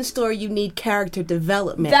origin story, you need character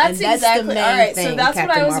development. That's and that's exactly the main all right. thing So that's Captain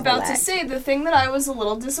what I was Marvel about to lacks. say. The thing that I was a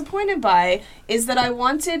little disappointed by is that I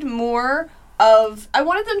wanted more of. I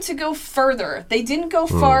wanted them to go further. They didn't go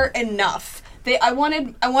far enough. I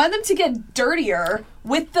wanted them to get dirtier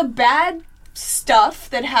with the bad stuff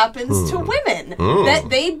that happens to women that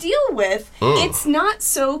they deal with. It's not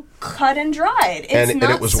so cut and dried. It's and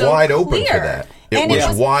not it was so wide clear. open for that. It And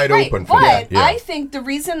was wide open for but that. Yeah. I think the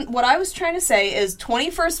reason, what I was trying to say is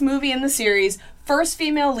 21st movie in the series, first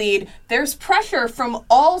female lead, there's pressure from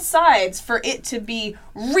all sides for it to be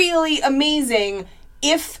really amazing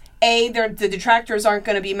if A, the detractors aren't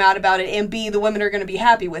going to be mad about it, and B, the women are going to be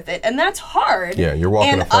happy with it. And that's hard. Yeah, you're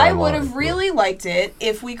walking and a fine I would line. have really liked it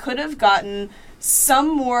if we could have gotten some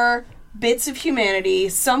more bits of humanity,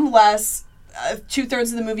 some less,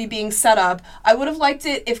 2/3 of the movie being set up. I would have liked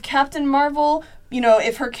it if Captain Marvel,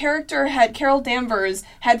 if her character Carol Danvers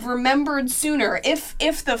had remembered sooner,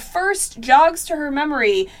 if the first jogs to her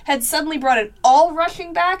memory had suddenly brought it all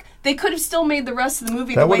rushing back, they could have still made the rest of the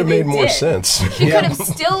movie that the way would have they made more did. sense. She could have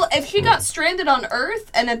still, if she got stranded on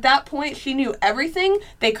Earth, and at that point she knew everything,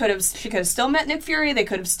 she could have still met Nick Fury, they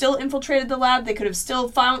could have still infiltrated the lab, they could have still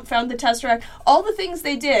found the Tesseract. All the things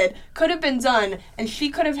they did could have been done, and she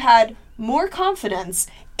could have had more confidence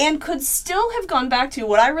and could still have gone back to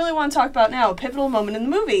what I really want to talk about now, a pivotal moment in the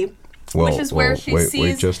movie, which is where she sees...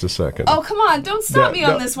 Wait just a second. Oh, come on, don't stop me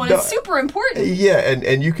on this one. It's super important. Yeah,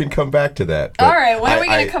 and you can come back to that. All right, when are we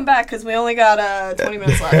going to come back? Because we only got 20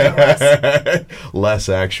 minutes left. Less,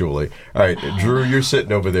 actually. All right, Drew, you're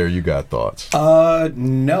sitting over there. You got thoughts?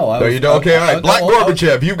 No. No, you don't? Okay, all right. Black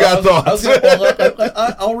Gorbachev, you got thoughts.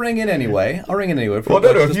 I'll ring in anyway. Well,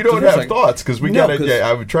 no, if you don't have thoughts, because we got to...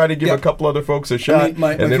 I would try to give a couple other folks a shot,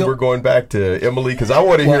 and then we're going back to Emily, because I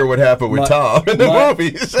want to hear what happened with Tom in the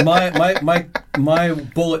movies. My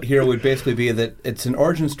bullet here would basically be that it's an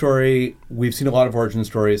origin story. We've seen a lot of origin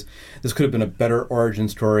stories. This could have been a better origin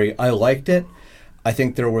story. I liked it. I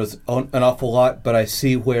think there was an awful lot, but I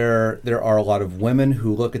see where there are a lot of women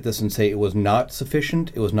who look at this and say it was not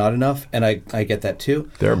sufficient, it was not enough, and I get that too.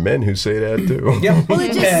 There are men who say that too. Yeah. Well,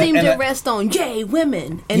 it just seemed to rest on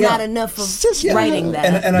women and not enough of writing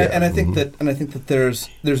that. And I think that there's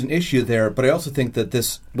an issue there, but I also think that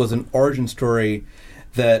this was an origin story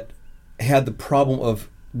that had the problem of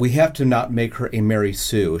we have to not make her a Mary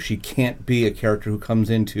Sue. She can't be a character who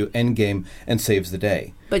comes into Endgame and saves the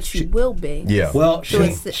day. But she will be. Yeah. Well,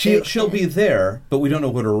 she'll be there, but we don't know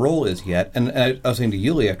what her role is yet. And I was saying to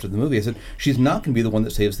Ulie after the movie, I said, she's not going to be the one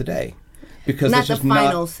that saves the day. because Not that's the just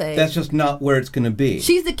final not, say. That's just not where it's going to be.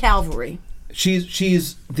 She's the cavalry.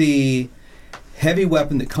 She's the heavy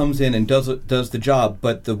weapon that comes in and does the job,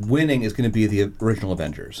 but the winning is going to be the original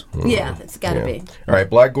Avengers. Yeah, it's got to be. All right,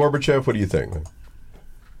 Black Gorbachev, what do you think?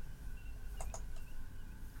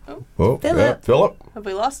 Oh, Phillip. yeah, Phillip? Have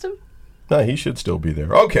we lost him? No, he should still be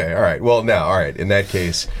there. Okay, all right. Well, now, all right. In that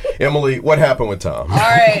case, Emily, what happened with Tom? All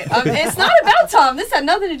right, it's not about Tom. This had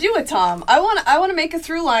nothing to do with Tom. I want to make a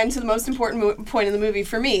through line to the most important point in the movie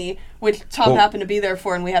for me, which Tom happened to be there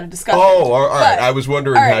for, and we had a discussion. Oh, all right. I was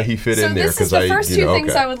wondering how he fit in there So this is the first two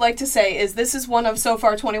things I would like to say. Is this is one of so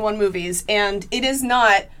far 21 movies, and it is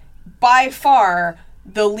not by far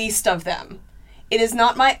the least of them. It is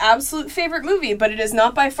not my absolute favorite movie, but it is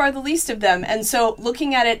not by far the least of them. And so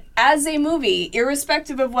looking at it as a movie,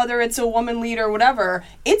 irrespective of whether it's a woman lead or whatever,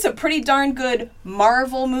 it's a pretty darn good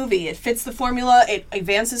Marvel movie. It fits the formula, it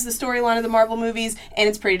advances the storyline of the Marvel movies, and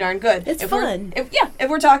it's pretty darn good. It's fun. If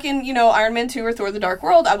we're talking, Iron Man 2 or Thor the Dark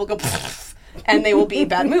World, I will go and they will be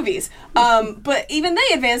bad movies. But even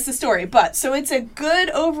they advance the story. So it's a good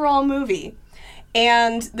overall movie.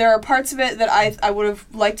 And there are parts of it that I would have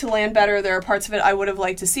liked to land better. There are parts of it I would have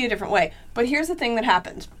liked to see a different way. But here's the thing that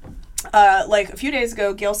happened. A few days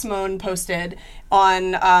ago, Gail Simone posted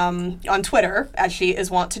on Twitter, as she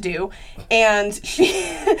is wont to do, and she,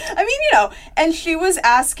 and she was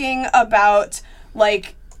asking about,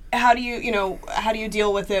 how do you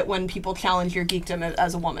deal with it when people challenge your geekdom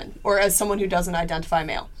as a woman or as someone who doesn't identify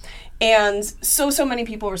male? And so many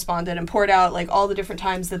people responded and poured out all the different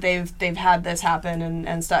times that they've had this happen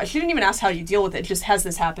and stuff. She didn't even ask how you deal with it, just has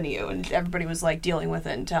this happen to you? And everybody was dealing with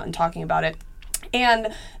it and talking about it. And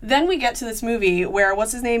then we get to this movie where,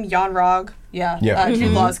 what's his name? Jan Rog? Yeah.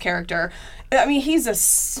 Jude Law's character. I mean, he's a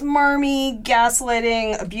smarmy,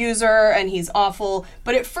 gaslighting abuser, and he's awful.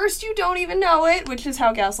 But at first you don't even know it, which is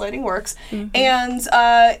how gaslighting works. Mm-hmm.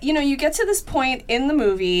 And, you get to this point in the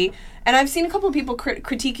movie, and I've seen a couple of people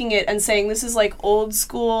critiquing it and saying this is old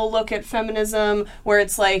school look at feminism, where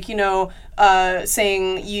it's saying,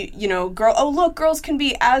 girls can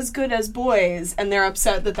be as good as boys, and they're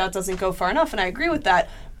upset that doesn't go far enough, and I agree with that.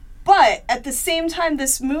 But at the same time,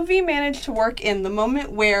 this movie managed to work in the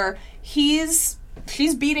moment where she's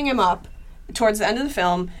beating him up towards the end of the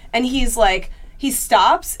film, and he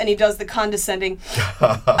stops and he does the condescending,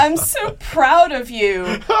 I'm so proud of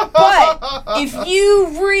you, but if you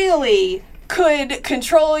really could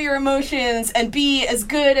control your emotions and be as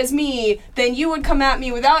good as me, then you would come at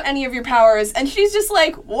me without any of your powers. And she's just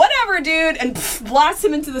whatever, dude, and blasts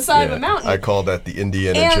him into the side of a mountain. I call that the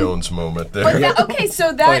Indiana Jones moment there.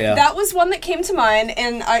 That was one that came to mind.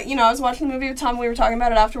 And I was watching the movie with Tom, we were talking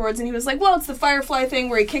about it afterwards, and he was like, well, it's the Firefly thing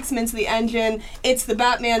where he kicks him into the engine. It's the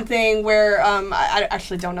Batman thing where, I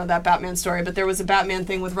actually don't know that Batman story, but there was a Batman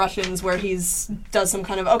thing with Russians where does some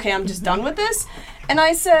kind of, okay, I'm just done with this. And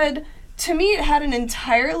I said, to me, it had an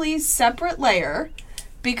entirely separate layer,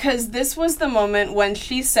 because this was the moment when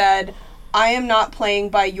she said, I am not playing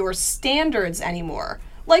by your standards anymore.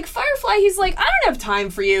 Firefly, he's I don't have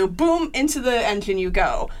time for you. Boom, into the engine you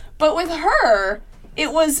go. But with her,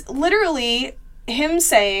 it was literally him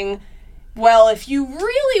saying, well, if you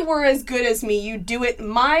really were as good as me, you'd do it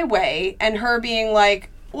my way. And her being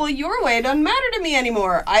well, your way doesn't matter to me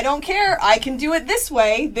anymore. I don't care. I can do it this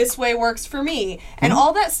way. This way works for me. And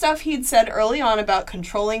all that stuff he'd said early on about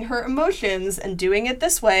controlling her emotions and doing it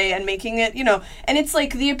this way and making it, and it's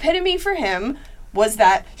the epitome for him was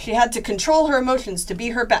that she had to control her emotions to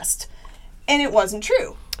be her best. And it wasn't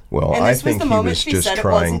true. Well, I think he was just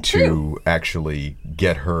trying to actually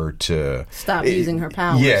get her to stop using her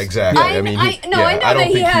powers. Yeah, exactly. I know that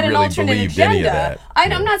he had an alternate agenda.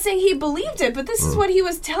 I'm not saying he believed it, but this is what he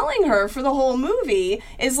was telling her for the whole movie,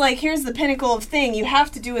 is here's the pinnacle of thing, you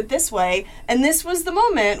have to do it this way. And this was the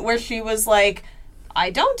moment where she was I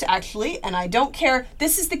don't actually, and I don't care.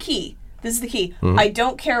 This is the key. Mm-hmm. I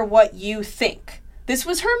don't care what you think. This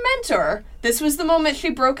was her mentor. This was the moment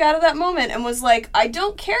she broke out of that moment and was I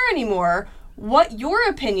don't care anymore what your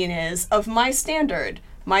opinion is of my standard.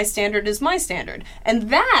 My standard is my standard. And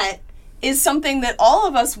that is something that all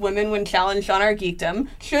of us women, when challenged on our geekdom,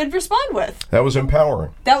 should respond with. That was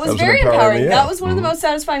empowering. That was very empowering. That was one of the most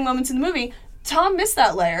satisfying moments in the movie. Tom missed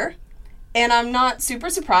that layer. And I'm not super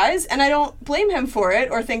surprised, and I don't blame him for it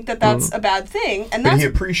or think that that's a bad thing. And but he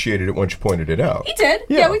appreciated it once you pointed it out. He did.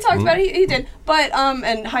 Yeah, we talked about it. He did. But,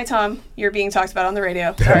 and hi, Tom. You're being talked about on the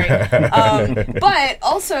radio. Sorry. But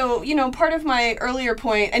also, part of my earlier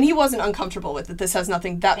point, and he wasn't uncomfortable with it.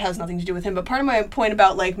 That has nothing to do with him. But part of my point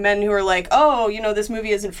about, men who are oh, this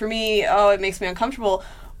movie isn't for me. Oh, it makes me uncomfortable,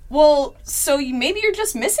 well, so maybe you're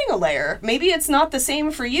just missing a layer. Maybe it's not the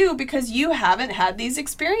same for you because you haven't had these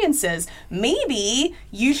experiences. Maybe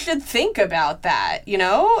you should think about that,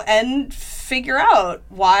 and figure out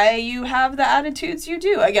why you have the attitudes you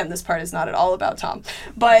do. Again, this part is not at all about Tom.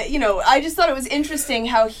 But, I just thought it was interesting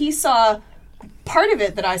how he saw part of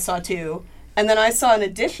it that I saw too, and then I saw an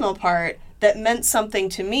additional part that meant something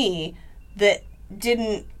to me that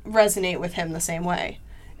didn't resonate with him the same way.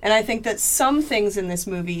 And I think that some things in this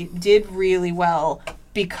movie did really well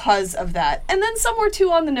because of that. And then some were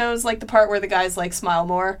too on the nose, like the part where the guy's like, smile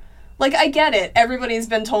more. Like, I get it. Everybody's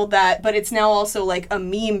been told that, but it's now also like a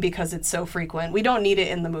meme because it's so frequent. We don't need it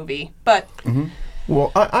in the movie. But... Mm-hmm.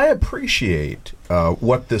 Well, I appreciate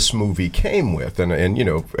what this movie came with. And,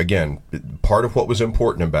 again, part of what was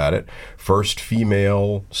important about it, first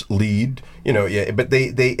female lead, but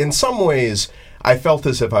they in some ways... I felt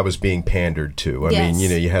as if I was being pandered to. I mean,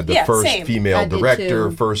 you had the first female director,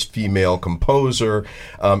 first female composer.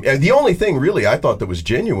 And the only thing really I thought that was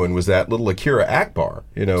genuine was that little Akira Akbar.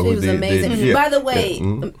 She was amazing. By the way,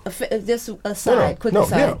 just aside, quick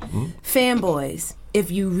aside, fanboys. If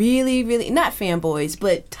you really, really, not fanboys,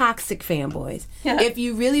 but toxic fanboys. Yeah. If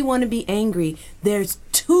you really want to be angry, there's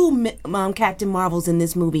 2 Captain Marvels in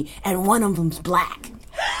this movie, and one of them's black.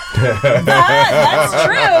 That's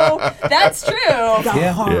true. That's true.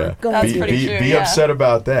 Yeah. That's pretty true. Be upset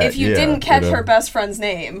about that. If you didn't catch her best friend's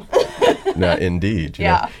name. No, indeed.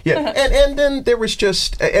 Yeah. And then there was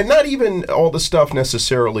just, and not even all the stuff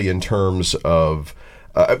necessarily in terms of,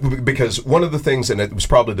 because one of the things, and it was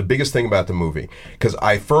probably the biggest thing about the movie, because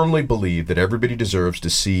I firmly believe that everybody deserves to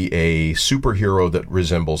see a superhero that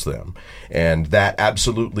resembles them. And that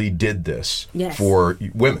absolutely did this for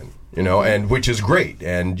women. And which is great.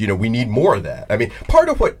 And, we need more of that. I mean, part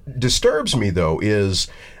of what disturbs me, though, is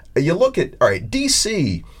you look at, all right,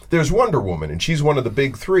 DC, there's Wonder Woman, and she's one of the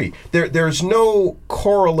big 3. There's no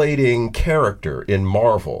correlating character in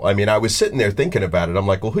Marvel. I mean, I was sitting there thinking about it. I'm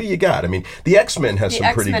like, well, who you got? I mean, the X-Men has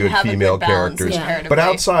some pretty good female characters. But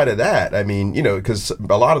outside of that, I mean, because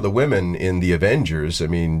a lot of the women in the Avengers, I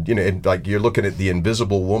mean, like you're looking at the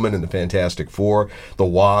Invisible Woman in the Fantastic Four, the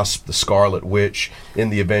Wasp, the Scarlet Witch in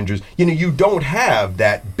the Avengers. You don't have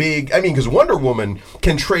that big, I mean, because Wonder Woman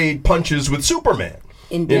can trade punches with Superman.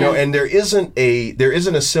 And there isn't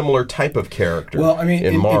a similar type of character. Well, I mean,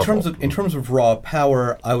 in terms of raw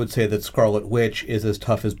power, I would say that Scarlet Witch is as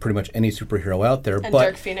tough as pretty much any superhero out there. And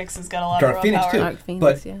Dark Phoenix has got a lot of raw power. Dark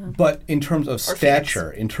Phoenix too. But in terms of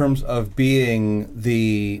stature, in terms of being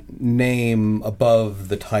the name above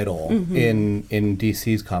the title in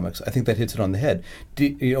DC's comics, I think that hits it on the head.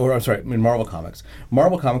 In Marvel Comics.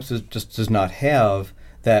 Marvel Comics just does not have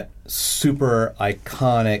that super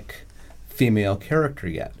iconic female character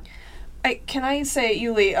yet. Can I say,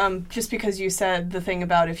 Ulie, just because you said the thing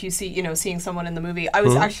about if you see, seeing someone in the movie, I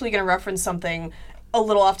was actually going to reference something a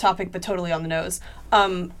little off topic, but totally on the nose.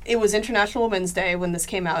 It was International Women's Day when this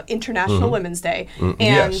came out, Women's Day,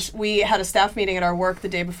 and we had a staff meeting at our work the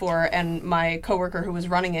day before, and my coworker who was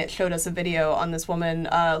running it showed us a video on this woman,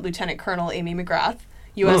 Lieutenant Colonel Amy McGrath,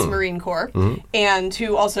 U.S. Marine Corps, and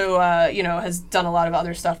who also, has done a lot of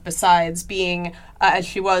other stuff besides being, as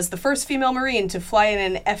she was, the first female Marine to fly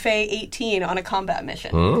in an FA-18 on a combat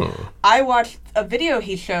mission. I watched a video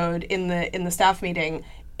he showed in the staff meeting,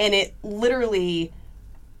 and it literally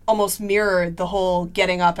almost mirrored the whole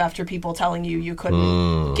getting up after people telling you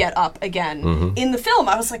couldn't get up again. In the film,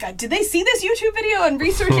 I was like, did they see this YouTube video and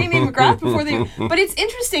research Amy McGrath before they... But it's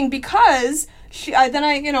interesting because...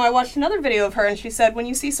 I watched another video of her, and she said, when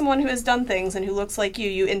you see someone who has done things and who looks like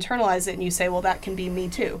you internalize it and you say, well, that can be me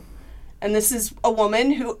too. And this is a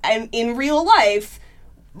woman who, in real life,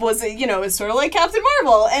 was, is sort of like Captain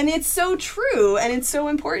Marvel. And it's so true, and it's so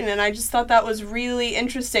important. And I just thought that was really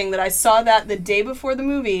interesting that I saw that the day before the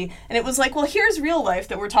movie, and it was like, well, here's real life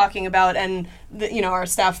that we're talking about, and, our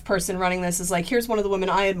staff person running this is like, here's one of the women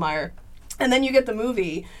I admire. And then you get the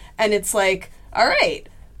movie, and it's like, all right,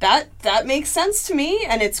 that makes sense to me,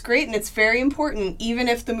 and it's great, and it's very important. Even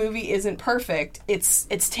if the movie isn't perfect, it's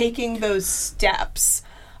taking those steps.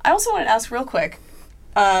 I also wanted to ask real quick.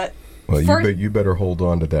 You better hold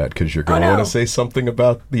on to that because you're going to want to say something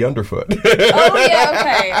about the underfoot. Oh yeah,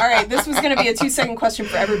 okay, all right. This was going to be a 2-second question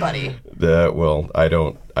for everybody. I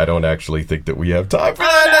don't actually think that we have time for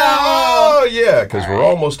that now. Oh, yeah, because we're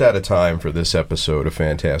almost out of time for this episode of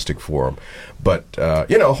Fantastic Forum. But,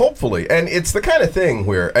 hopefully, and it's the kind of thing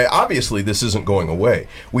where, obviously, this isn't going away.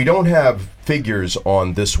 We don't have figures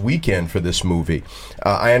on this weekend for this movie.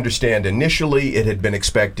 I understand initially it had been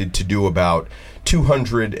expected to do about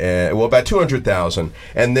 200,000,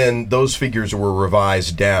 and then those figures were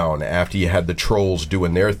revised down after you had the trolls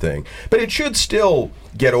doing their thing. But it should still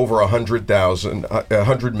get over 100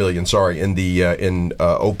 million, in the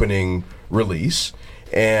opening release.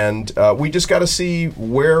 And we just got to see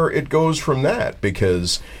where it goes from that,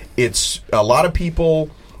 because it's a lot of people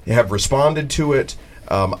have responded to it.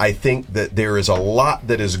 I think that there is a lot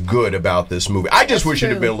that is good about this movie. I just wish it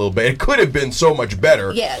had been a little bit. It could have been so much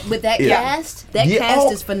better. Yeah, with that cast,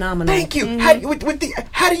 cast is phenomenal. Thank you.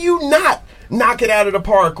 How do you not knock it out of the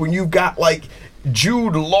park when you've got like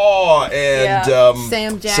Jude Law and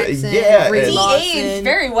Sam Jackson? He aged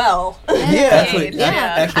very well. Actually,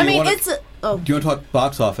 I mean, it's a. Oh. Do you want to talk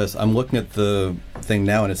box office? I'm looking at the thing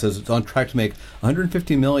now, and it says it's on track to make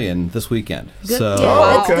 150 million this weekend. Good. So,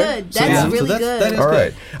 that's good. That's really good. That is all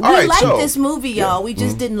right. good. All right. We like this movie, y'all. We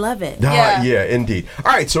just didn't love it. Yeah, indeed.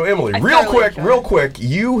 All right, so Emily, real quick,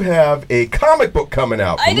 you have a comic book coming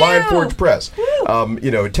out from Lion Forge Press.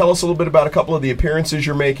 Tell us a little bit about a couple of the appearances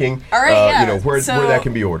you're making. All right, where that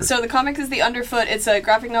can be ordered. So the comic is The Underfoot. It's a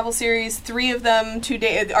graphic novel series. 3 of them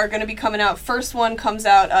today are going to be coming out. First one comes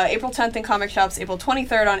out April 10th in comic shops, April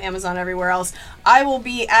 23rd on Amazon, everywhere else. I will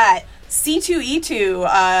be at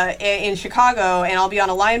C2E2 in Chicago, and I'll be on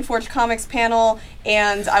a Lion Forge Comics panel,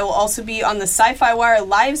 and I will also be on the Sci-Fi Wire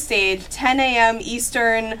live stage, 10 a.m.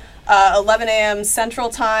 Eastern, 11 a.m. Central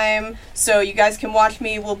Time, so you guys can watch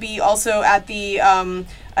me. We'll be also at the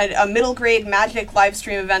a middle grade magic live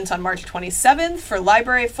stream event on March 27th for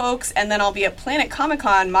library folks, and then I'll be at Planet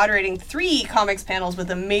Comic-Con moderating 3 comics panels with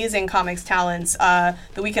amazing comics talents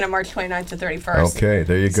the weekend of March 29th to 31st. Okay,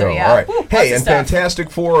 there you go. So, all right. Hey, and stuff. Fantastic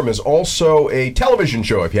Forum is also a television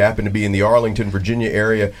show. If you happen to be in the Arlington, Virginia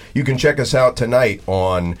area, you can check us out tonight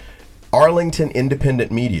on Arlington Independent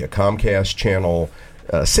Media, Comcast Channel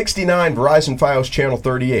 69, Verizon Fios Channel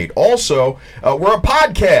 38. Also, we're a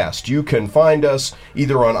podcast. You can find us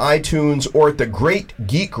either on iTunes or at the Great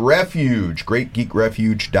Geek Refuge,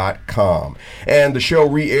 greatgeekrefuge.com. And the show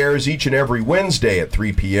re-airs each and every Wednesday at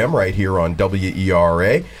 3 p.m. right here on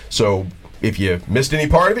WERA. So if you missed any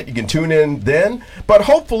part of it, you can tune in then. But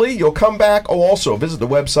hopefully you'll come back. Oh, also visit the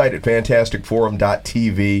website at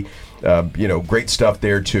fantasticforum.tv. Great stuff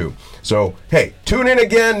there too. So, hey, tune in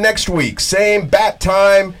again next week. Same bat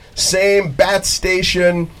time, same bat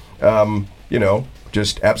station.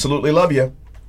 Just absolutely love you.